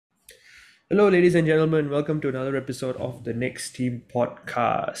Hello, ladies and gentlemen. Welcome to another episode of the Next Team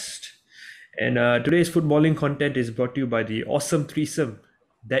podcast. And today's footballing content is brought to you by the awesome threesome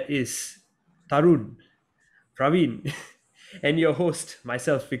that is Tarun, Praveen, and your host,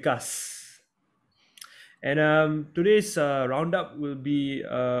 myself, Vikas. And today's roundup will be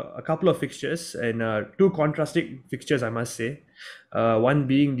a couple of fixtures and two contrasting fixtures, I must say. One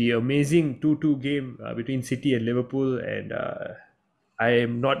being the amazing 2-2 game between City and Liverpool, and I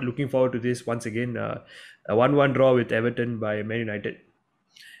am not looking forward to this once again. A 1-1 draw with Everton by Man United.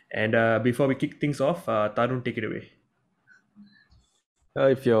 And before we kick things off, Tarun, take it away.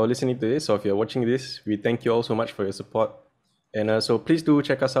 If you're listening to this or if you're watching this, we thank you all so much for your support. And so please do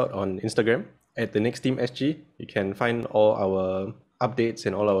check us out on Instagram at the Next Team SG. You can find all our updates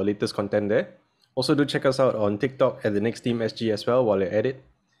and all our latest content there. Also do check us out on TikTok at the Next Team SG as well while you're at it.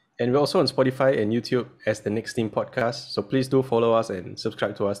 And we're also on Spotify and YouTube as the Next Team Podcast. So please do follow us and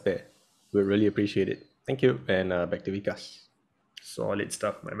subscribe to us there. We really appreciate it. Thank you. And back to Vikas. Solid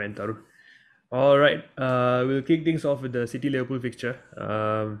stuff, my man, Tarun. All right, we'll kick things off with the City Liverpool fixture.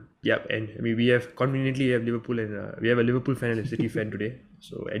 Yep, and I mean we have conveniently have Liverpool and we have a Liverpool fan and a City fan today,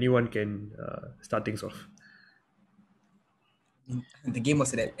 so anyone can start things off. The game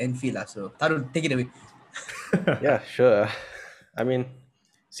was at Anfield, so Tarun, take it away. Yeah, sure. I mean,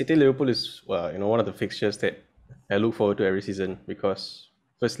 City Liverpool is one of the fixtures that I look forward to every season because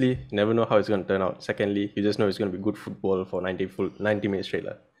firstly, you never know how it's going to turn out. Secondly, you just know it's going to be good football for 90 minutes straight.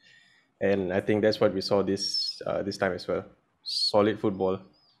 And I think that's what we saw this time as well. Solid football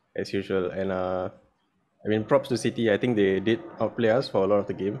as usual. And I mean, props to City. I think they did outplay us for a lot of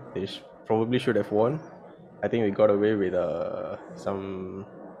the game. They probably should have won. I think we got away with some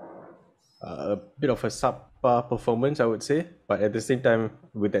a bit of a subpar performance, I would say. But at the same time,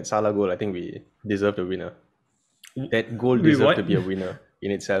 with that Salah goal, I think we deserved a winner. That goal deserved to be a winner in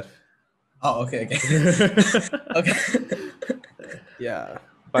itself. Oh, okay. Okay. Yeah.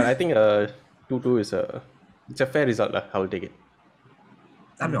 But I think 2-2 is a fair result. I will take it.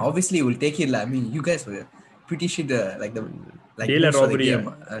 I mean, obviously we'll take it. I mean, you guys were pretty shit. Like Daylight most of the robbery.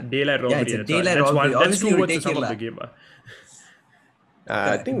 game. Daylight robbery. Yeah, it's a daylight robbery. That's Obviously, two we'll words to take sum it. up the game.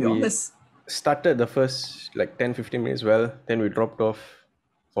 I think we started the first 10-15 minutes well. Then we dropped off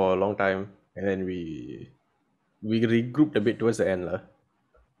for a long time. And then we regrouped a bit towards the end.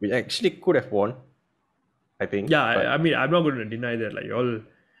 We actually could have won, I think. Yeah, I mean, I'm not going to deny that. Like, all...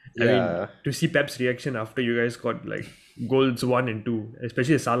 I mean, to see Pep's reaction after you guys got goals 1 and 2,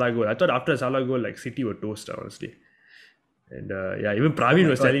 especially the Salah goal. I thought after the Salah goal, City were toast, honestly. And even Praveen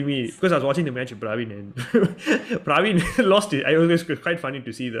was telling me, because I was watching the match with Praveen, and Praveen lost it. It was quite funny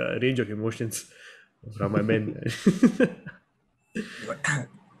to see the range of emotions from my man.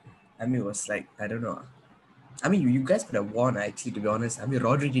 I mean, it was I don't know. I mean, you guys could have won, actually, to be honest. I mean,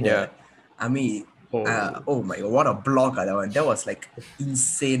 Rodri did that. I mean, oh my God, what a block that one. That was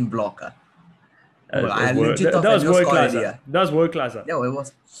insane block. That was world class. That was world class. Yeah,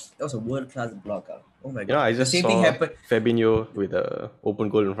 that was a world class block. Oh my God. I just same saw thing happened. Fabinho with an open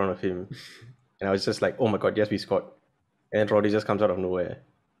goal in front of him. And I was just like, oh my God, yes, we scored. And Rodri just comes out of nowhere.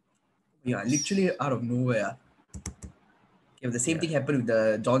 Yeah, literally out of nowhere. Yeah, the same thing happened with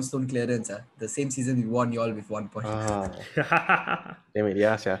the Johnstone clearance. The same season we won y'all with 1 point. Damn it,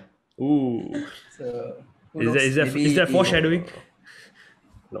 yes, yeah. Ooh. So, is that foreshadowing?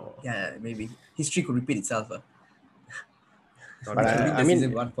 No. Yeah, maybe. History could repeat itself. But I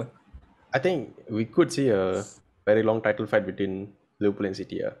mean, 1 point. I think we could see a very long title fight between Liverpool and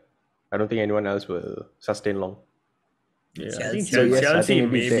City. I don't think anyone else will sustain long. Yeah, I think Chelsea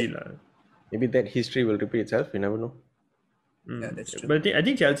maybe that history will repeat itself. You never know. Yeah, that's true. But I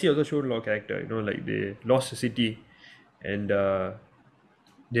think Chelsea also showed a lot of character. They lost to City, and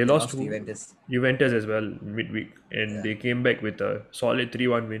they lost to Juventus as well midweek, and they came back with a solid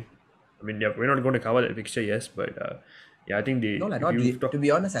 3-1 win. I mean, we're not going to cover that fixture, yes, but I think they. No, to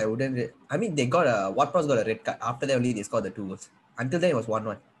be honest, I wouldn't. I mean, they got Watford's got a red card. After that, only they scored the 2 goals. Until then, it was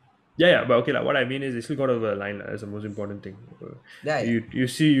 1-1. Yeah, but okay, what I mean is they still got over the line. That's the most important thing. You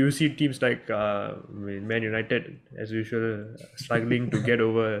see teams like Man United, as usual, struggling to get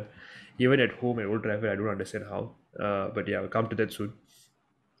over, even at home at Old Trafford. I don't understand how. But yeah, we'll come to that soon.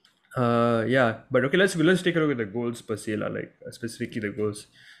 But okay, let's take a look at the goals per se, specifically the goals.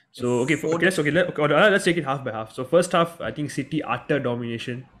 So let's take it half by half. So first half, I think City utter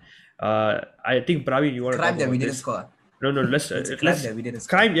domination. I think Praveen, you want to talk about this? Score. No, let's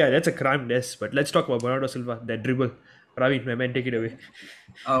crime. Yeah, that's a crime. Yes, but let's talk about Bernardo Silva, that dribble. Praveen, my man, take it away.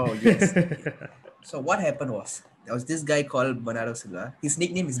 Oh yes. So what happened was there was this guy called Bernardo Silva. His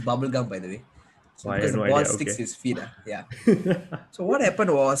nickname is Bubblegum, by the way. Oh, I because had the no ball idea. sticks to Okay. his feet. Yeah. So what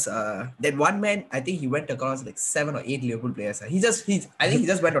happened was that one man, I think he went across like 7 or 8 Liverpool players. I think he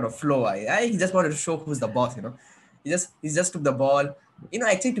just went on the floor. He just wanted to show who's the boss, He just took the ball.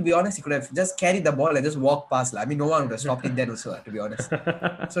 Actually, to be honest, he could have just carried the ball and just walked past. I mean, no one would have stopped it then also, to be honest.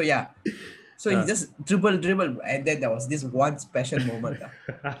 So yeah. So he just dribbled, and then there was this one special moment.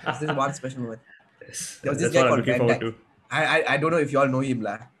 There was this one special moment. Yes, There was this that's guy what I'm called looking Van forward Dyke. to. I don't know if you all know him,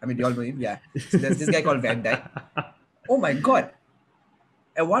 lah. I mean, you all know him, yeah. So there's this guy called Van Dyke. Oh my god!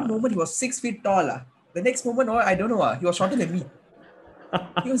 At one moment he was 6 feet tall, lah. The next moment, I don't know, he was shorter than me.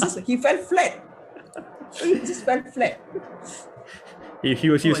 He fell flat. He just fell flat. He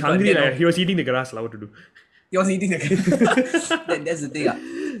was Oh my God, hungry. then, He was eating the grass. What to do? He was eating the That's the thing.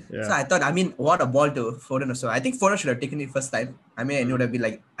 Yeah. So I thought, what a ball to Foden also. I think Foden should have taken it first time. It would have been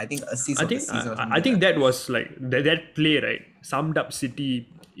like, I think, assist of the season or something. I think that was like that play, right, summed up City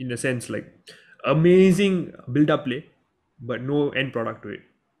in a sense, like amazing build-up play, but no end product to it,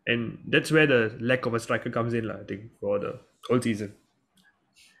 and that's where the lack of a striker comes in, I think, for the whole season.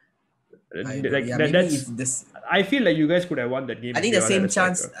 Maybe if this. I feel like you guys could have won that game. I think if the you all same had a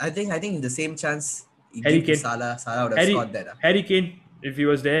chance. striker. I think the same chance he Harry gave to Kane. Salah would have scored that. Harry Kane, if he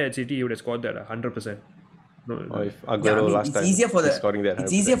was there at City, he would have scored that 100%. Or if Aguero last it's time easier for he's scoring that.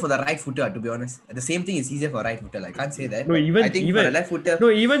 it's easier for the right footer, to be honest. The same thing is easier for right footer. I can't say that. No, I think for the left footer. No,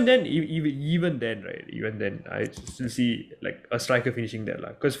 even then, right? Even then, I still see like a striker finishing there,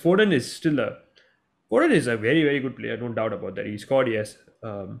 because Foden is a very, very good player, no doubt about that. He scored, yes,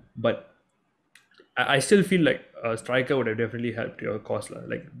 but I still feel like a striker would have definitely helped your cause,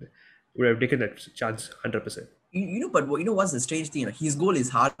 like would have taken that chance 100%. But what's the strange thing? His goal is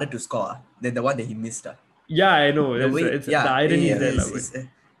harder to score than the one that he missed. Yeah, I know. The irony is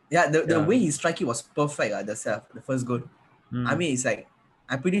there. The way he struck it was perfect. The first goal. I mean, it's like,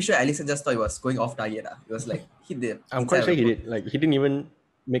 I'm pretty sure Alisson just thought he was going off target. It was like hit the. I'm quite sure he did. Like, he didn't even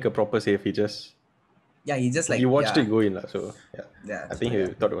make a proper save. He just. Yeah, he just like. You watched it go in, so yeah. Yeah. I think he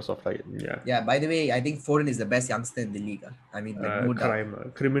thought it was off target. Yeah. Yeah. By the way, I think Foden is the best youngster in the league. I mean, like, no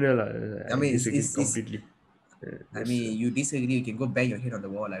doubt. Criminal. I mean, it's completely. I mean, you disagree, you can go bang your head on the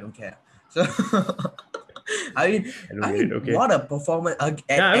wall. I don't care. So, I mean, okay. What a performance!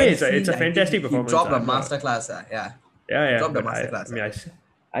 It's a fantastic performance. He dropped a masterclass. Yeah. Dropped a masterclass.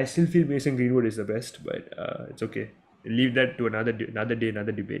 I still feel Mason Greenwood is the best, but it's okay. Leave that to another day,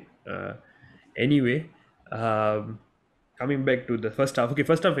 another debate. Anyway, coming back to the first half. Okay,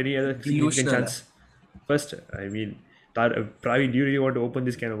 first half. Any other significant chance? First, I mean, Praveen, do you really want to open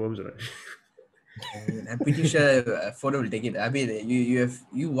this can of worms or not? I'm pretty sure Foden will take it. I mean,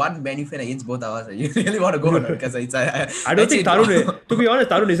 you won Man U fan against both of us. You really want to go on because it's. I don't think Tarun. To be honest,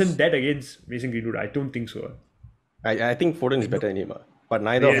 Tarun isn't that against Mason Greenwood. I don't think so. I think Foden is better than him, but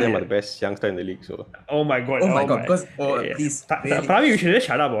neither of them are the best youngster in the league. So. Oh my god! Because please, Probably we should just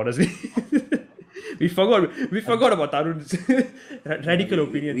shut up. Honestly, we forgot about Tarun's radical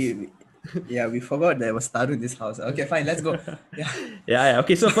opinions. We forgot there was Taru in this house. Okay, fine, let's go. Yeah.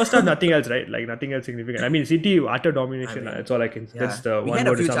 Okay, so first half, nothing else, right? Like nothing else significant. I mean, City utter domination. That's all I can. Yeah. That's the we one. We had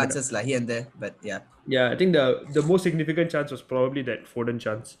a few chances here and there, but yeah. Yeah, I think the most significant chance was probably that Foden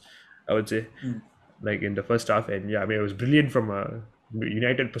chance, I would say, like in the first half, and yeah, I mean it was brilliant from a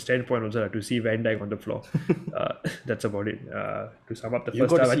United standpoint also to see Van Dijk on the floor. That's about it. To sum up the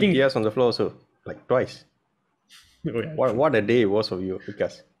first half, I think Diaz on the floor also, like twice. Oh, yeah, what a day it was for you,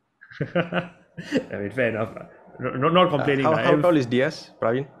 because. I mean, fair enough. Not complaining. How tall is Diaz,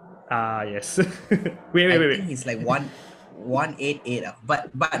 Praveen? Yes. wait. I think he's like 188. But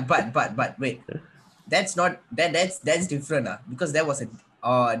wait, that's not that's different. Because that was a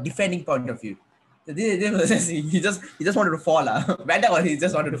defending point of view. He just wanted to fall. Van Dijk he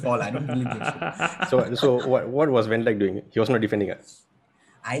just wanted to fall. I don't believe it. So what was Van Dijk doing? He was not defending.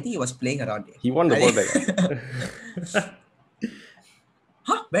 I think he was playing around. He won the ball back.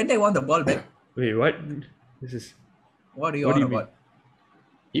 Huh? Van Dijk won the ball back? Wait, what? This is... What are you on about?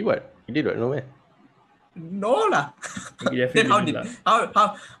 He what? He did what? No way. No lah. Then how did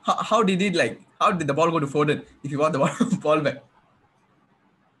the ball go to Foden if he won the ball back?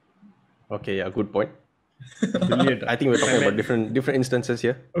 Okay, yeah, good point. Brilliant. I think we're talking about different instances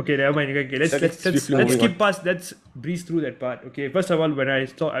here. Okay, never mind. Okay, let's skip past. Let's breeze through that part. Okay, first of all, when I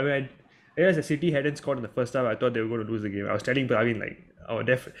realized the City hadn't scored in the first half, I thought they were going to lose the game. I was telling Praveen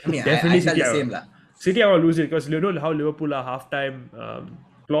definitely I felt City. The same lah. City are going to lose it because you know how Liverpool are halftime.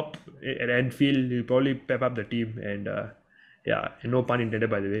 Klopp at Anfield, he'll probably pep up the team and no pun intended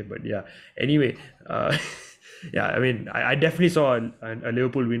by the way, but yeah. Anyway, I mean, I definitely saw a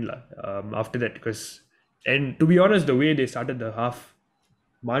Liverpool win after that and to be honest, the way they started the half,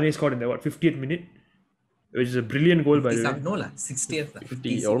 Mane scored in the 50th minute, which is a brilliant goal by the way. No, 60th,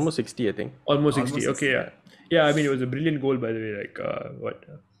 50, almost 60, I think. Almost 60. Almost 60, Okay, yeah. I mean, it was a brilliant goal by the way. Like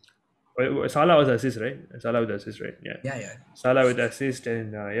Salah was the assist, right? Salah with the assist, right? Yeah. Yeah. Salah with the assist,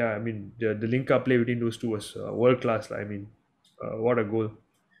 and I mean the link up play between those two was world class. I mean, what a goal!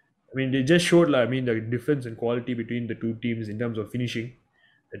 I mean, they just showed I mean the difference in quality between the two teams in terms of finishing,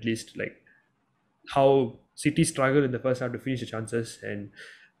 at least like how City struggled in the first half to finish the chances, and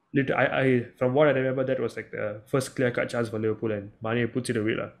I from what I remember that was like the first clear cut chance for Liverpool, and Mane puts it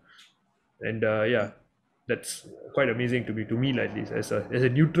away lah. And that's quite amazing to me at least as a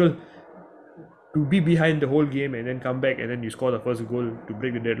neutral, to be behind the whole game and then come back and then you score the first goal to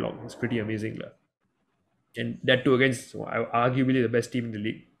break the deadlock. It's pretty amazing lah. And that too against arguably the best team in the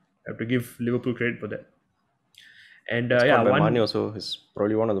league. I have to give Liverpool credit for that. And Mane also is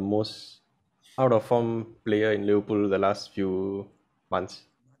probably one of the most out of form player in Liverpool the last few months.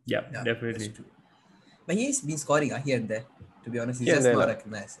 Yeah, definitely. But he's been scoring here and there. To be honest, he's just not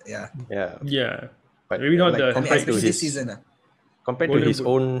recognized. Yeah. But maybe not like, compared to this season. Compared to his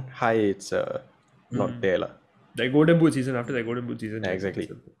own high, it's not there lah. The Golden Boot season, after the Golden Boot season, exactly.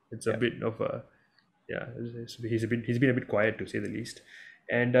 It's a bit of a he's been a bit quiet to say the least.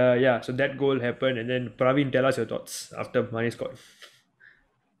 And so that goal happened, and then Praveen, tell us your thoughts after Mane scored.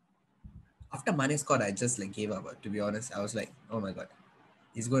 After Mane scored, I just gave up. To be honest, I was like, oh my god,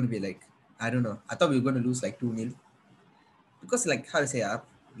 it's going to be I don't know. I thought we were going to lose 2-0 because how to say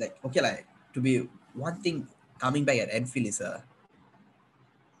okay to be one thing coming back at Anfield is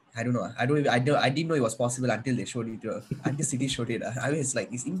I don't know. I didn't know it was possible until they showed it. Until City showed it. I mean,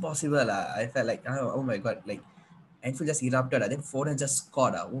 it's impossible. I felt oh my god, Anfield just erupted. Then Foden just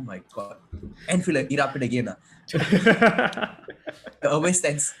scored. Oh my god, Anfield erupted again. The away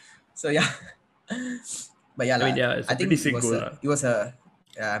stands. So yeah, but yeah, it's a pretty sick goal. It was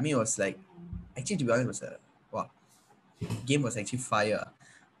actually, to be honest, it was game was actually fire.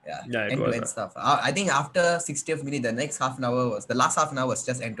 Yeah, end-to-end stuff. I think after 60th minute, the last half an hour was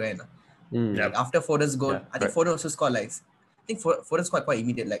just end-to-end. After Foden's goal, I think Foden also scored Foden scored quite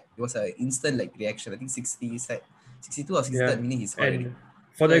immediate. It was an instant reaction. I think 62 or 63rd minute he scored. And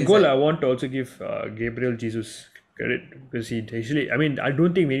for that goal, I want to also give Gabriel Jesus credit, because he actually, I mean, I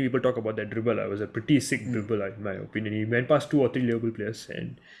don't think many people talk about that dribble. It was a pretty sick dribble in my opinion. He went past 2 or 3 Liverpool players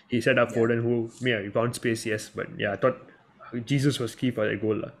and he set up Foden, who he found space, yes, but I thought Jesus was key for that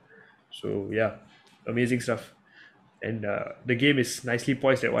goal. So amazing stuff. And the game is nicely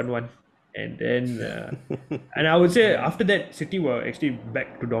poised at 1-1. And then and I would say after that, City were actually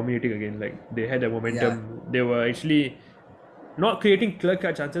back to dominating again. They had the momentum. They were actually not creating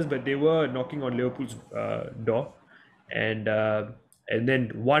clear-cut chances, but they were knocking on Liverpool's door. And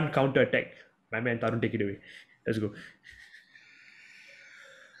then one counter attack. My man Tarun, take it away. Let's go.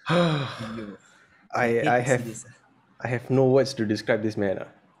 I have no words to describe this man.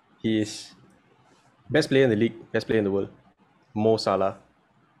 He is best player in the league, best player in the world. Mo Salah,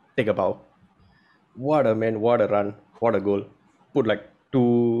 take a bow. What a man, what a run, what a goal. Put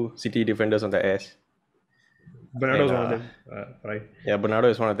 2 City defenders on the ass. Bernardo is one of them, right? Yeah, Bernardo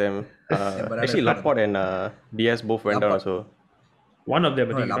is one of them. Actually, Laporte and Diaz both went down also. One of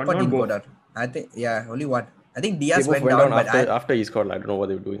them, I think. Laporte didn't go down. I think, only one. I think Diaz went down after he scored. I don't know what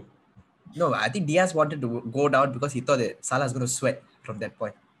they were doing. No, I think Diaz wanted to go down because he thought that Salah was going to sweat from that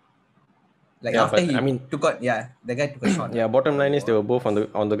point. The guy took a shot. Yeah, bottom line is they were both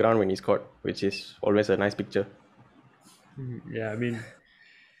on the ground when he scored, which is always a nice picture. Yeah, I mean,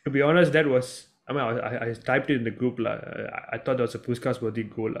 to be honest, that was, I typed it in the group. I thought that was a Puskas-worthy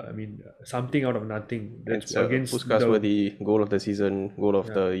goal. I mean, something out of nothing. It's against Puskas-worthy goal of the season, goal of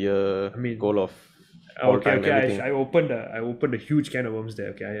the year, goal of all time, everything. I opened a huge can of worms there.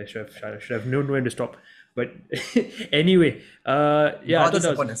 Okay, I should have known when to stop. But anyway, I thought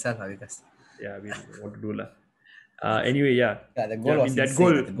that was yourself, because. Yeah, I mean, what to do lah. Anyway, the goal was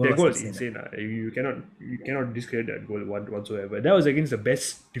insane. That goal is insane. You cannot discredit that goal whatsoever. That was against the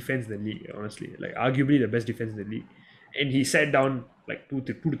best defense in the league, honestly. Arguably the best defense in the league. And he sat down 2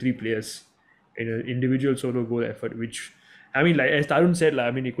 to 3 players in an individual solo goal effort, which, I mean, as Tarun said,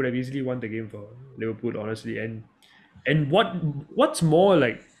 he could have easily won the game for Liverpool, honestly. And what's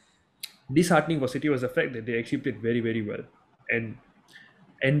more disheartening for City was the fact that they actually played very, very well.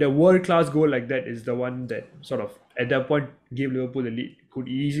 And the world-class goal like that is the one that sort of, at that point, gave Liverpool the lead. Could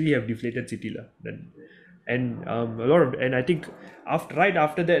easily have deflated City. And I think right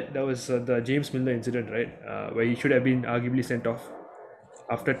after that, there was the James Milner incident, right? Where he should have been arguably sent off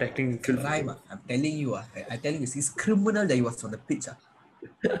after tackling. Crime, I'm telling you, it's criminal that he was on the pitch.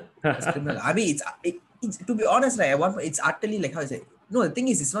 It's criminal. I mean, it's to be honest, right? It's utterly how to say, No, the thing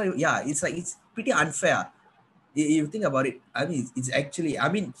is, it's not. Yeah, it's like it's pretty unfair. You think about it. I mean, it's actually. I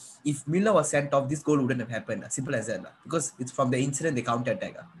mean, if Miller was sent off, this goal wouldn't have happened. Simple as that. Because it's from the incident, the counter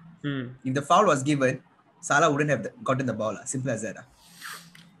attack. If the foul was given, Salah wouldn't have gotten the ball. Simple as that.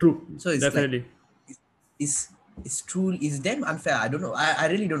 True. So it's Definitely. like, it's true. It's damn unfair. I don't know. I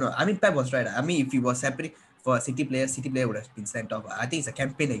really don't know. I mean, Pep was right. I mean, if he was happening for a City player would have been sent off. I think it's a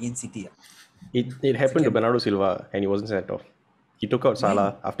campaign against City. It happened to Bernardo Silva and he wasn't sent off. He took out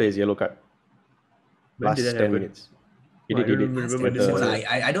Salah after his yellow card. When did Last that 10 happen? minutes. He I did. don't remember this.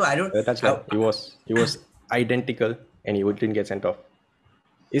 I don't. The touchline. He was identical and he didn't get sent off.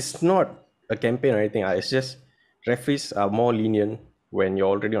 It's not a campaign or anything. It's just referees are more lenient when you're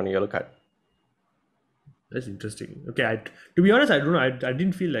already on a yellow card. That's interesting. Okay, to be honest, I don't know. I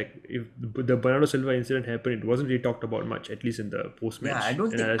didn't feel like if the Bernardo Silva incident happened, it wasn't really talked about much, at least in the post-match. Yeah, I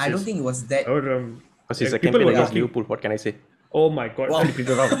don't think it was that. Because it's a people campaign were against asking, Liverpool. What can I say? oh my god! Wow. You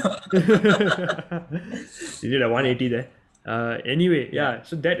did a 180 there. Anyway, yeah.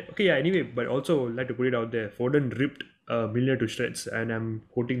 So that okay. Yeah. Anyway, but also like to put it out there, Foden ripped Milner to shreds, and I'm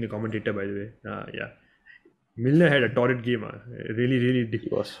quoting the commentator by the way. Yeah, Milner had a torrid game. Really did.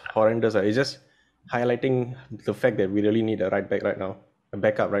 It was horrendous. It's just highlighting the fact that we really need a right back right now, a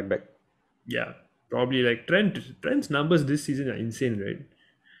backup right back. Yeah, probably like Trent's numbers this season are insane, right?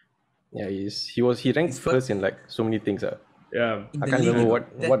 Yeah, he ranked first in like so many things. Yeah, I can't remember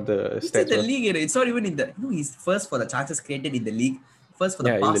what the It's stats in the were. league. It's not even in the. No, he's first for the chances created in the league. First for the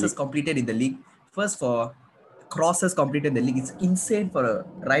Yeah, in the passes league. completed in the league. First for crosses completed in the league. It's insane for a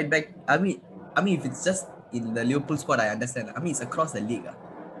right back. I mean, if it's just in the Liverpool squad, I understand. I mean, it's across the league.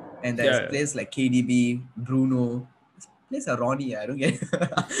 And there's Yeah. players like KDB, Bruno. Players are Ronnie. I don't get it.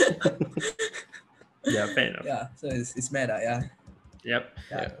 Yeah, fair enough. Yeah, so it's mad. Yeah. Yep.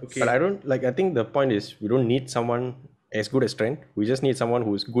 Yeah. Okay. But I think the point is we don't need someone as good as Trent. We just need someone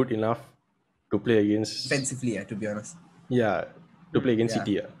who's good enough to play against. Defensively, to be honest. Yeah, to play against Yeah.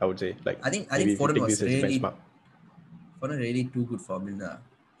 City, I would say. Like I think maybe if you Foden take was this as a really benchmark. Foden really too good for Milner.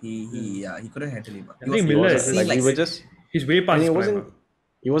 He couldn't handle him. I think Milner is Like, we were just. he's way past And his it prime. wasn't.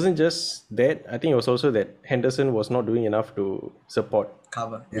 It wasn't just that. I think it was also that Henderson was not doing enough to support,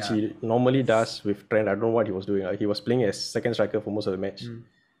 cover. which Yeah. he normally does with Trent. I don't know what he was doing. He was playing as second striker for most of the match.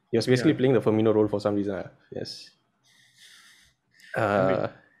 He was basically playing the Firmino role for some reason. Yes. I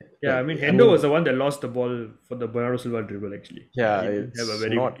mean, Hendo was the one that lost the ball for the Bernardo Silva dribble, actually. Yeah, He didn't have a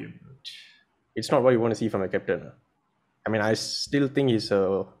very not- good game. It's not what you want to see from a captain. I mean, I still think he's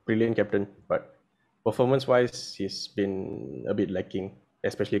a brilliant captain, but performance-wise, he's been a bit lacking,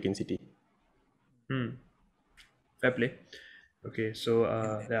 especially against City. Fair play. Okay, so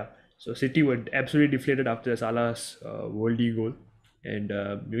so City were absolutely deflated after Salah's worldie goal, and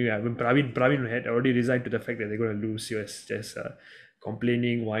Praveen had already resigned to the fact that they're going to lose. He was just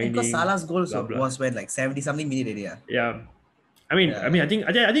complaining, whining. Because Salah's goal blah, blah. was when like 70-something minute area. Yeah, I mean, I think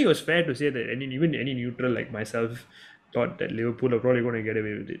it was fair to say that even any neutral like myself thought that Liverpool are probably going to get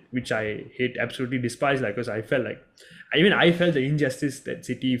away with it, which I absolutely despise. Like, because I felt like I felt the injustice that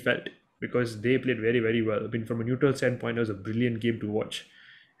City felt because they played very, very well. I mean, from a neutral standpoint, it was a brilliant game to watch,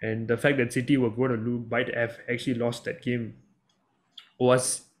 and the fact that City were going to actually lost that game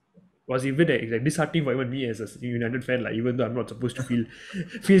was even like disheartening for even me as a United fan. Like, even though I'm not supposed to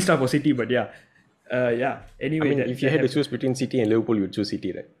feel stuff for City, but yeah. Anyway, I mean, if you had to choose between City and Liverpool, you'd choose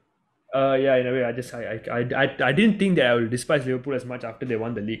City, right? Yeah, in a way, I didn't think that I will despise Liverpool as much after they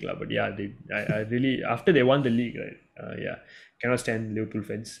won the league, but yeah, I really after they won the league, right? Cannot stand Liverpool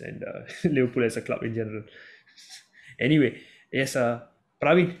fans and Liverpool as a club in general. Anyway, yes,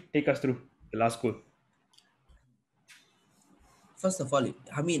 Praveen, take us through the last goal. First of all,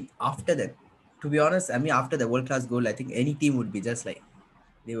 I mean, after that, to be honest, I mean, after the world-class goal, I think any team would be just like,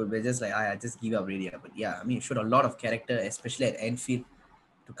 they would be just like, I just give up really. But yeah, I mean, it showed a lot of character, especially at Anfield,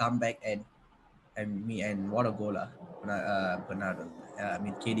 to come back and what a goal, Bernardo. I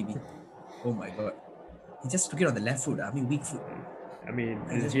mean, KDB. Oh my God. He just took it on the left foot. I mean, weak foot. I mean,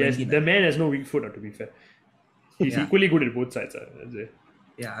 Yes, the man has no weak foot, to be fair. He's equally good at both sides.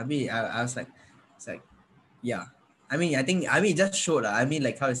 Yeah, I mean, I was like, it's like, yeah. I mean, it just showed. I mean,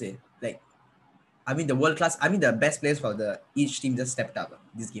 like, how to say, like, I mean, the world class. I mean, the best players for each team just stepped up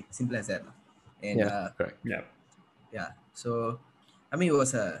this game. Simple as that. And correct. Yeah. So, I mean, it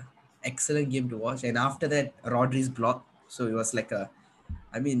was a excellent game to watch. And after that, Rodri's block. So it was like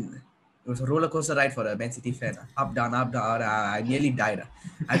it was a roller coaster ride for a Man City fan. Up, down, up, down. I nearly died.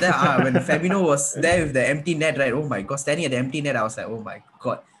 And then when Fabinho was there with the empty net, right? Oh my God, standing at the empty net, I was like, oh my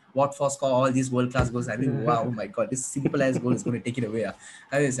God, what for score all these world class goals? I mean, wow, oh my God, this simple as goal is going to take it away.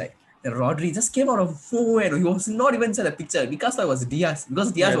 I was like, And Rodri just came out of nowhere. He was not even inside the picture. Because I was Diaz.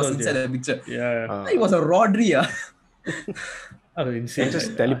 Because Diaz Yeah, was those inside days. the picture. Yeah, He was a Rodri. that was And insane. just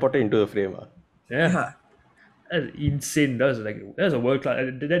Like, teleported into the frame. yeah, Yeah. that's insane. That's a world class.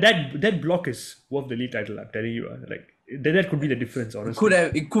 That block is worth the league title. I'm telling you. Like that could be the difference. Honestly,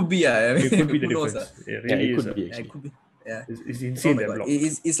 It could be. I it could mean, be the who knows? difference. It Yeah, really it is. could be Yeah, it actually. could be. Yeah. It's Oh insane my that god. block.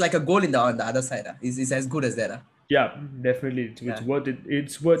 It's like a goal on the other side. It's as good as that. Yeah, definitely. It's Yeah. worth it.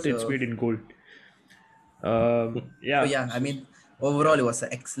 It's worth its So weight in gold. so Yeah. yeah, I mean overall it was an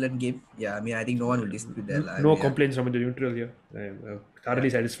excellent game. Yeah, I mean I think no one will dispute that. I No mean, yeah. complaints from the neutral here. I'm Yeah. thoroughly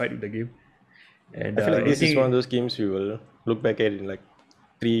satisfied with the game. And I feel like this is one of anything, those games we will look back at in like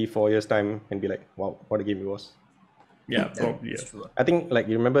 3-4 years time and be like, wow, what a game it was. yeah, Yeah, probably. it's Yeah. true. I think like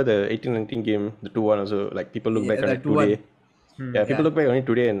you remember the 18-19 game, the 2-1 also, like people look Yeah, back on the it 2-1. today. Yeah, people Yeah. look back on it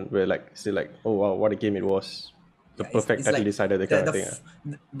today and we're like still like, oh wow, what a game it was. The Yeah, perfect it's title like decider, that the kind of the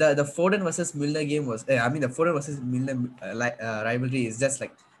thing. f- the Foden versus Milner game was. I mean the Foden versus Milner rivalry is just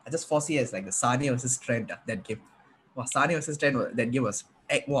like I just foresee as like the Sane versus Trent that game. Wow, Sane versus Trent that game was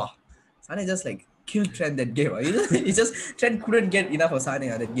wow. Sane just like killed Trent that game. He just Trent couldn't get enough of Sane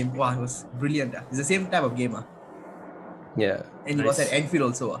that game. Wow, it was brilliant. It's the same type of game. Yeah. And it was at Nice. Anfield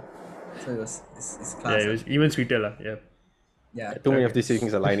also. So it's Yeah, class. it was even sweeter. Lah. Yeah. Yeah. Too many of Okay. these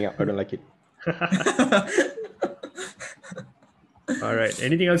things are lining up. I don't like it. All right.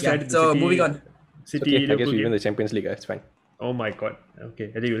 Anything else to Yeah. add to the So City, moving on. It's City okay. I guess Liverpool we win game? the Champions League. It's fine. Oh my God. Okay,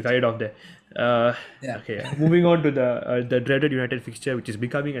 I think we'll carry it off there. Uh, Yeah. okay, moving on to the dreaded United fixture, which is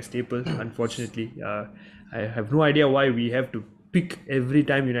becoming a staple. Unfortunately, I have no idea why we have to pick every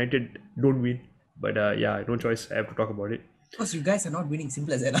time United don't win. But yeah, no choice. I have to talk about it. Because you guys are not winning,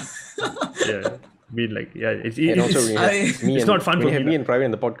 simple as that. Yeah, I mean, like, yeah, And also it's we I- have me it's and not fun when for you have me. me and Private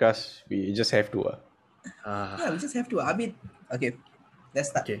in the podcast, we just have to. yeah, we just have to. I mean, okay. Let's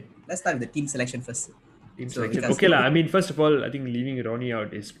start. Okay. Let's start with the team selection first. Team So, selection. because- Okay, lah. I mean, first of all, I think leaving Ronnie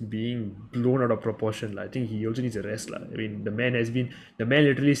out is being blown out of proportion. I think he also needs a rest. I mean, the man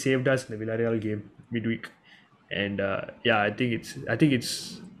literally saved us in the Villarreal game midweek, and yeah, I think it's He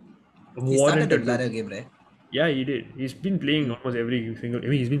started the warranted. Villarreal game, right? Yeah, he did. He's been playing almost every single. I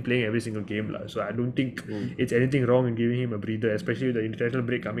mean, he's been playing every single game, lah. So I don't think it's anything wrong in giving him a breather, especially with the international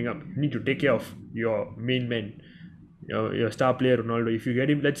break coming up. You need to take care of your main man, your star player Ronaldo. If you get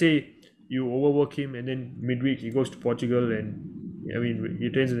him, let's say you overwork him, and then midweek he goes to Portugal, and I mean he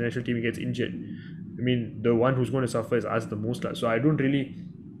trains in the national team, he gets injured. I mean, the one who's going to suffer is us the most, lah. So I don't really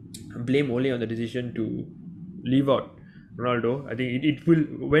blame Ole on the decision to leave out Ronaldo. I think it will,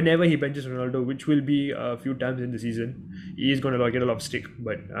 whenever he benches Ronaldo, which will be a few times in the season, he is going to get a lot of stick.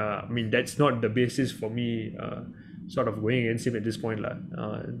 But I mean, that's not the basis for me sort of going against him at this point.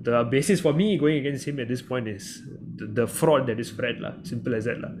 The basis for me going against him at this point is the fraud that is Fred. Simple as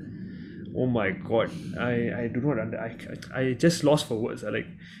that. Oh my God, I do not I just lost for words. Like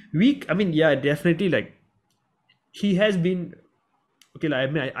weak. I mean, yeah, definitely. Like he has been okay. I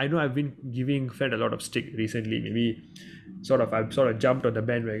mean, I know I've been giving Fred a lot of stick recently. Maybe I've sort of jumped on the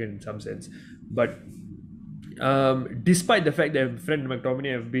bandwagon in some sense, but despite the fact that Fred and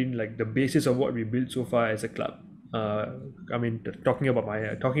McTominay have been like the basis of what we built so far as a club. I mean, talking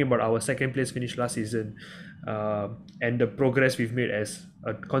about our second place finish last season, and the progress we've made as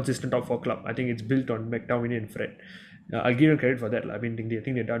a consistent top 4 club. I think it's built on McTominay and Fred. I'll give them credit for that. I mean, I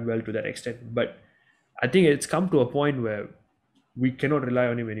think they've done well to that extent. But I think it's come to a point where we cannot rely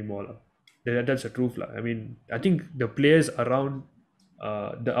on him anymore. That's the truth. I mean, I think the players around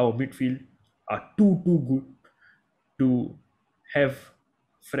our midfield are too good to have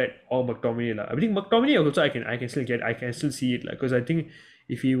Fred or McTominay. I think McTominay also I can still see it because I think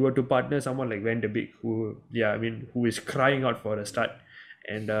if he were to partner someone like Van de Beek, who is crying out for a start,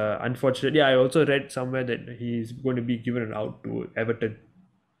 and unfortunately I also read somewhere that he's going to be given an out to Everton,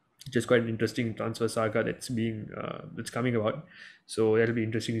 which is quite an interesting transfer saga that's coming about. So that'll be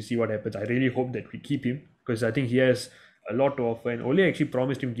interesting to see what happens. I really hope that we keep him because I think he has a lot to offer, and Ole actually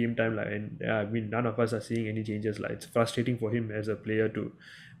promised him game time, and I mean none of us are seeing any changes. It's frustrating for him as a player to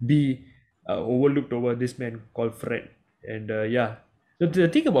be overlooked over this man called Fred. And the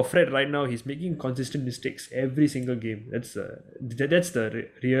thing about Fred right now, he's making consistent mistakes every single game. That's the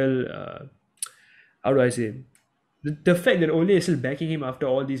real how do I say, the fact that Ole is still backing him after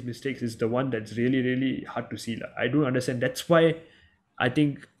all these mistakes is the one that's really, really hard to see. I don't understand. That's why I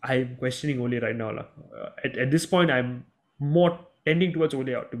think I'm questioning Ole right now. At this point, I'm more tending towards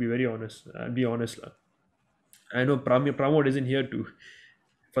Ole out, to be very honest. I'll be honest. I know Pramod isn't here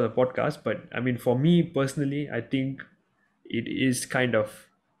for the podcast, but I mean, for me personally, I think it is kind of,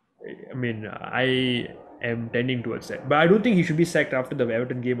 I mean, am tending towards that. But I don't think he should be sacked after the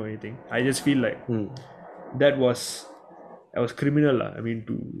Everton game or anything. I just feel like that was criminal. I mean,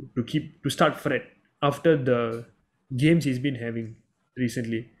 to start Fred after the games he's been having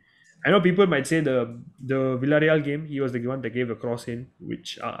recently. I know people might say the Villarreal game, he was the one that gave the cross in,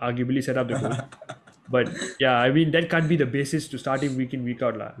 which arguably set up the goal. But yeah, I mean that can't be the basis to start him week in week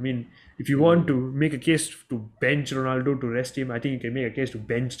out, lah. I mean, if you want to make a case to bench Ronaldo to rest him, I think you can make a case to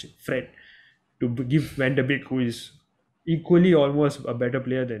bench Fred to give Van de Beek, who is equally almost a better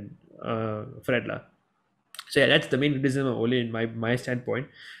player than Fred, lah. So yeah, that's the main criticism of Ole in my standpoint.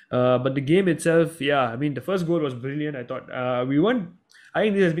 But the game itself, yeah, I mean the first goal was brilliant. I thought we won. I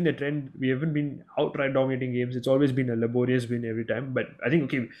think this has been a trend. We haven't been outright dominating games. It's always been a laborious win every time. But I think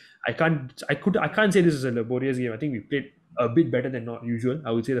okay, I can't say this is a laborious game. I think we played a bit better than not usual.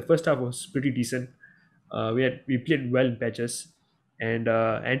 I would say the first half was pretty decent. We played well in patches, and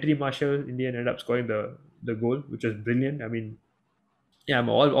Anthony Martial in the end ended up scoring the goal, which was brilliant. I mean, yeah, I'm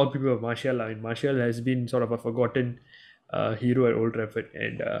all people of Martial. I mean, Martial has been sort of a forgotten hero at Old Trafford,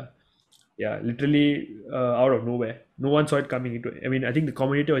 and yeah, literally out of nowhere, no one saw it coming into. I mean, I think the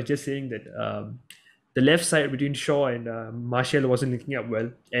commentator was just saying that the left side between Shaw and Martial wasn't linking up well,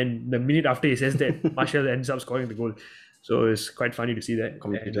 and the minute after he says that, Martial ends up scoring the goal. So it's quite funny to see that.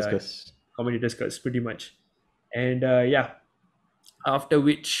 Commentators curse pretty much, and yeah, after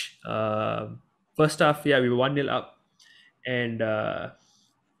which first half, yeah, we were 1-0 up. And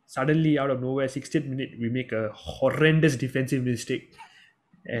suddenly out of nowhere, 60th minute, we make a horrendous defensive mistake,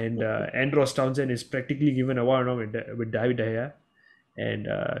 and Andros Townsend is practically given a one-on-one with David De Gea, and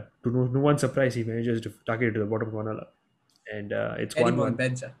to no one's surprise, he manages to target it to the bottom corner, and it's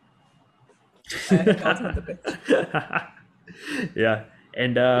 1-1. Yeah,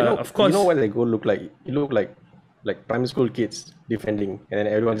 and of course, you know what the goal looked like? It looked like primary school kids defending, and then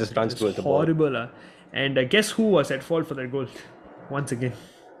everyone just runs towards the ball. Horrible, and guess who was at fault for that goal? Once again.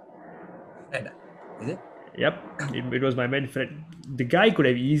 Is it? Yep, it was my man Fred. The guy could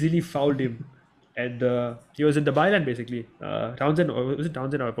have easily fouled him he was in the byline basically. Townsend, or was it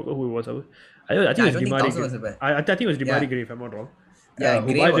Townsend? Or I forgot who it was. I think it was Dimari. I think it was Dimari Gray, if I'm not wrong. Yeah,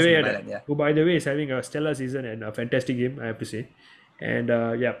 who by the way is having a stellar season and a fantastic game, I have to say. And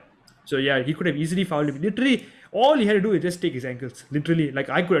yeah, so yeah, he could have easily fouled him. Literally, all he had to do is just take his ankles. Literally, like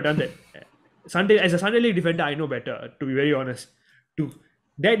I could have done that. As a Sunday League defender, I know better, to be very honest.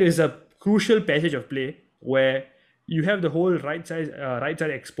 That is a crucial passage of play where you have the whole right side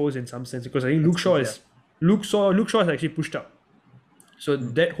exposed in some sense, because I think Luke Shaw is actually pushed up, so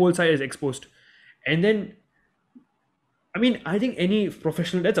that whole side is exposed, and then I mean, I think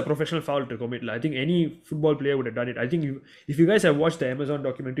that's a professional foul to commit. I think any football player would have done it. I think if you guys have watched the Amazon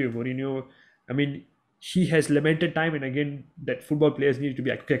documentary of Mourinho, I mean, he has lamented time and again that football players need to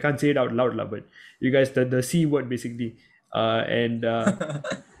be, okay, I can't say it out loud, but you guys, the C word basically.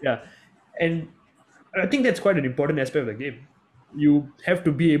 Yeah. And I think that's quite an important aspect of the game. You have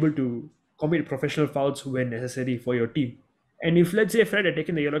to be able to commit professional fouls when necessary for your team. And if, let's say, Fred had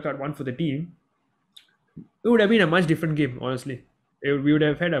taken the yellow card one for the team, it would have been a much different game, honestly. We would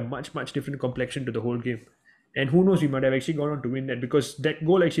have had a much, much different complexion to the whole game. And who knows, we might have actually gone on to win that, because that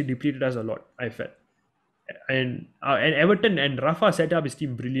goal actually depleted us a lot, I felt. And Everton and Rafa set up his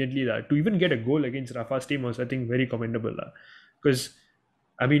team brilliantly. To even get a goal against Rafa's team was, I think, very commendable. Because,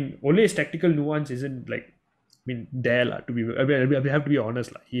 I mean, Ole's tactical nuance isn't there. We have to be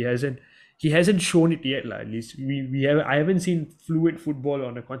honest. He hasn't shown it yet. At least I haven't seen fluid football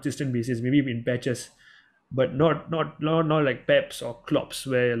on a consistent basis. Maybe in patches, but not like Pep's or Klopp's,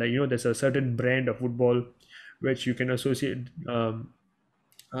 where there's a certain brand of football which you can associate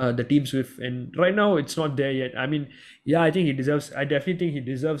the teams with, and right now it's not there yet. I mean, yeah, I definitely think he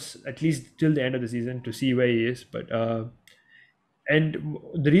deserves at least till the end of the season to see where he is. But and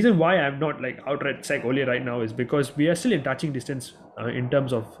the reason why I'm not outright sack Ole right now is because we are still in touching distance in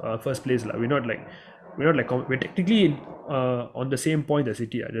terms of first place. We're technically on the same point as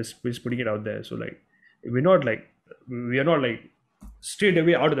City. Just putting it out there. So we are not straight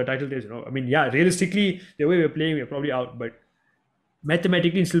away out of the title race. I mean, yeah, realistically, the way we're playing, we're probably out, but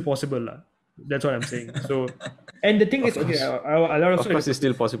mathematically it's still possible. That's what I'm saying. So, and the thing is, okay, I'll also, of course, it's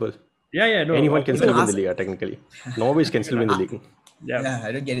still possible. Yeah, no. Anyone can still win the league, technically. Norwich can still win the league. Yeah,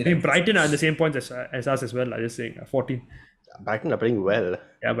 I don't get it. I mean, Brighton are on the same points as us as well. I'm just saying, 14. Brighton are playing well.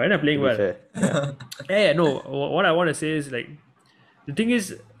 Yeah, Brighton are playing well. Yeah, no. What I want to say is, the thing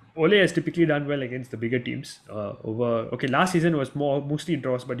is, Ole has typically done well against the bigger teams. Last season was mostly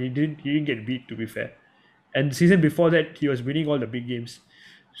draws, but he didn't get beat, to be fair. And the season before that, he was winning all the big games.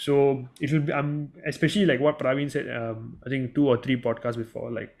 So it will be, especially what Praveen said, I think 2 or 3 podcasts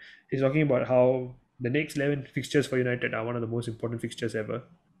before, he's talking about how the next 11 fixtures for United are one of the most important fixtures ever.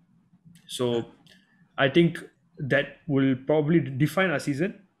 So I think that will probably define our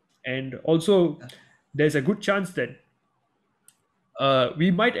season, and also there's a good chance that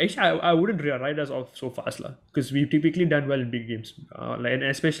we might actually. I wouldn't write us off so fast, lah, because we've typically done well in big games, and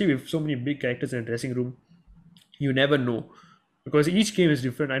especially with so many big characters in the dressing room. You never know, because each game is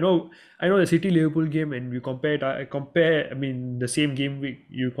different. I know the City Liverpool game, and we compare it. I compare. I mean, the same game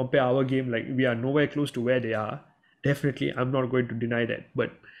you compare our game, like we are nowhere close to where they are. Definitely, I'm not going to deny that.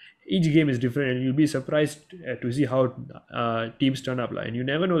 But each game is different, and you'll be surprised to see how teams turn up. Like, and you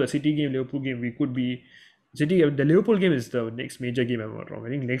never know, the City game, Liverpool game, we could be. The Liverpool game is the next major game. I'm not wrong. I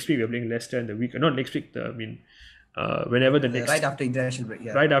think next week we're playing Leicester, in the week. Not next week. Whenever the next right after international break.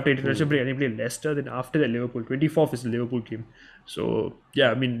 Yeah. right after international break, I think play Leicester. Then after that, Liverpool. 24th is the Liverpool game. So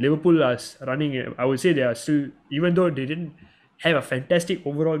yeah, I mean, Liverpool are running. I would say they are still, even though they didn't have a fantastic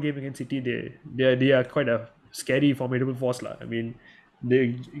overall game against City, they are quite a scary, formidable force, lah. I mean,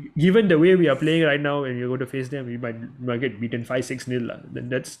 given the way we are playing right now, and you're going to face them, we might get beaten 5-6-0, lah. Then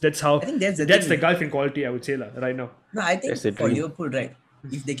that's how. I think that's the that's thing. the gulf in quality, I would say, lah, right now. No, I think That's the for dream. Liverpool, right,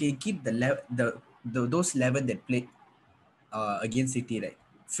 if they can keep those 11 that played against City, right,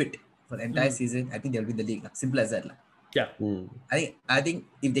 fit for the entire season, I think they'll win the league. Simple as that. Yeah. I think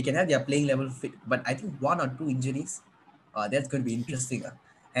if they can have their playing level fit, but I think 1 or 2 injuries, that's going to be interesting.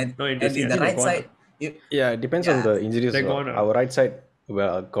 And No, and interesting. in I the think right they're side, Yeah, it depends on the injuries. They're as well. gone, Our right side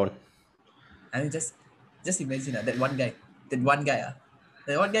were gone. I mean, just imagine that one guy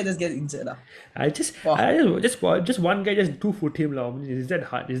just gets injured. Just one guy just 2-foot him, lah. Is that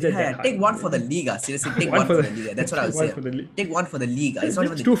hard? Is that that hard? Take one for the league. Seriously, take one for the league. That's what I would One say. for the league. Take one for the league. It's not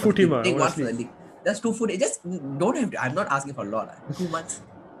even the 2-foot him, Take one for honestly. the league. That's 2 foot. Just don't have to. I'm not asking for a lot. 2 months.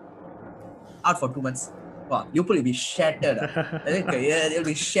 Out for 2 months. Wow, Liverpool will be shattered. They'll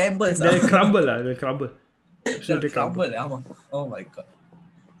be shambles. They'll crumble, lah. They'll crumble. They'll crumble. Oh my god.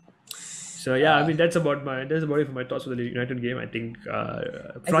 So yeah, I mean that's about it for my thoughts for the United game. I think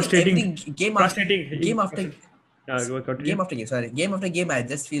frustrating. frustrating. Game after game, I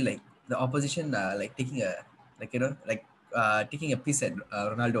just feel like the opposition taking a piece at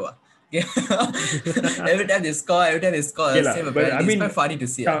Ronaldo. Every time they score, Okay, lah, same but apparently. I mean, it's quite funny to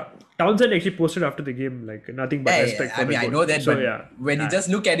see. Townsend actually posted after the game like nothing but respect for I mean, the I goal. know that, So, but yeah. when you just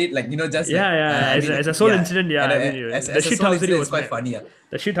look at it, As a sole incident, yeah. and, I mean, as the a shit sole house incident was is quite mad. funny.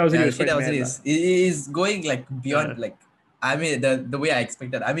 The shit house was quite mad, lah. Is going like beyond I mean the way I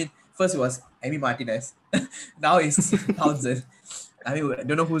expected. I mean, first it was Emi Martinez, now it's Townsend. I mean, I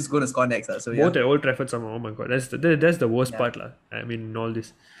don't know who's going to score next. So yeah. Both at Old Trafford somehow. Oh my god, that's the worst part, lah. I mean, all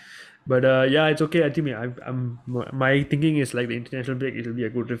this. But yeah, it's okay. I think my thinking is like the international break. It will be a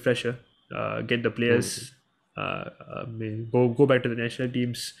good refresher. Get the players. Go back to the national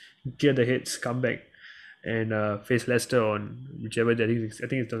teams. Clear the hits. Come back and face Leicester on whichever. I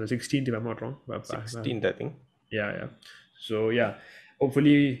think it's on the 16th, if I'm not wrong. 16th, I think. Yeah. So yeah,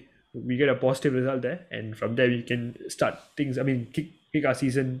 hopefully we get a positive result there, and from there we can start things. I mean, kick our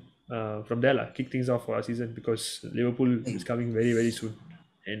season from there, lah. Kick things off for our season, because Liverpool is coming very, very soon,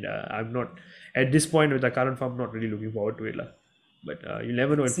 and I'm not at this point with the current form not really looking forward to it, lah. But you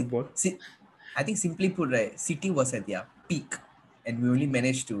never know in football. See, I think simply put, right, City was at their peak, and we only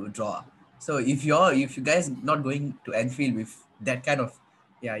managed to draw. So if you guys not going to Anfield with that kind of,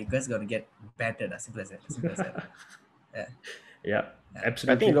 you guys gonna get battered. Simple as that. Yeah, I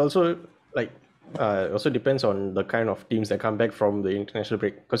absolutely. think it also depends on the kind of teams that come back from the international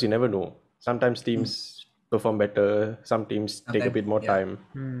break, because you never know. Sometimes teams perform better, some teams take a bit more time.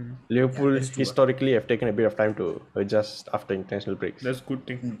 Liverpool that's true. historically have taken a bit of time to adjust after international breaks. That's a good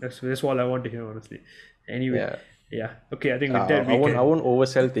thing. That's all I want to hear, honestly. Anyway, yeah. Okay, I think with I that won't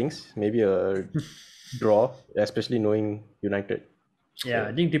oversell things. Maybe a draw, especially knowing United. Yeah,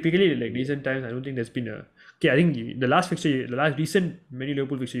 I think typically like recent times, I don't think there's been a. Okay, I think the last recent many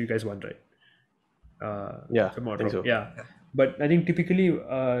Liverpool fixture you guys won, right? Yeah, if I'm not I think wrong. so. Yeah, but I think typically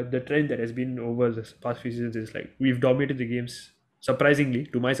the trend that has been over the past few seasons is like we've dominated the games, surprisingly,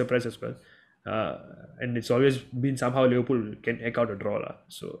 to my surprise as well, and it's always been somehow Liverpool can eke out a draw, lah.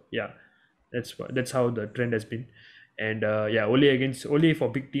 So yeah, that's how the trend has been, and only for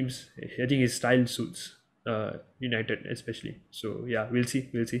big teams, I think his style suits United especially. So yeah, we'll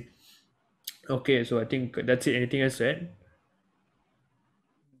see. Okay, so I think that's it. Anything else to add?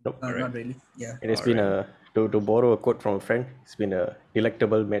 Nope. Not really. Yeah. It has been to borrow a quote from a friend, it's been a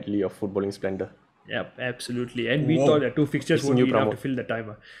delectable medley of footballing splendor. Yeah, absolutely. And we thought that 2 fixtures It's won't new be enough promo. to fill the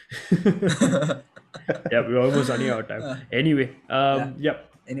time. Yeah, we're almost running out of time. Anyway,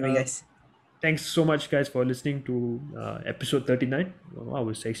 Anyway, guys. thanks so much, guys, for listening to episode 39. Wow,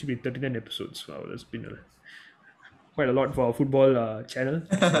 it's actually been 39 episodes. Wow, that's been quite a lot for our football channel.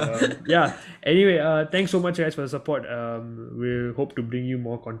 So, yeah. Anyway, thanks so much, guys, for the support. We hope to bring you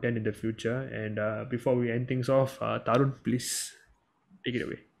more content in the future. And before we end things off, Tarun, please take it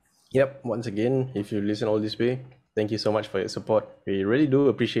away. Yep. Once again, if you listen all this way, thank you so much for your support. We really do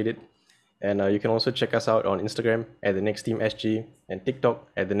appreciate it. And you can also check us out on Instagram at the Next Team SG and TikTok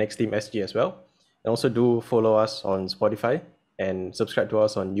at the Next Team SG as well. And also do follow us on Spotify and subscribe to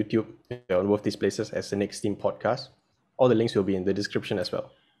us on YouTube on both these places as the Next Team Podcast. All the links will be in the description as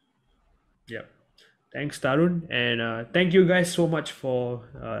well. Yeah. Thanks, Tarun. And thank you guys so much for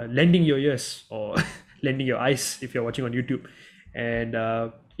lending your ears or lending your eyes if you're watching on YouTube. And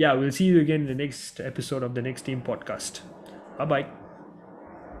yeah, we'll see you again in the next episode of the Next Team Podcast. Bye-bye.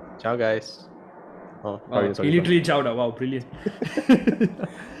 Ciao, guys. Oh, Wow, he literally chowed out. Wow, brilliant.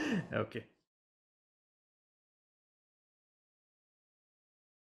 Okay.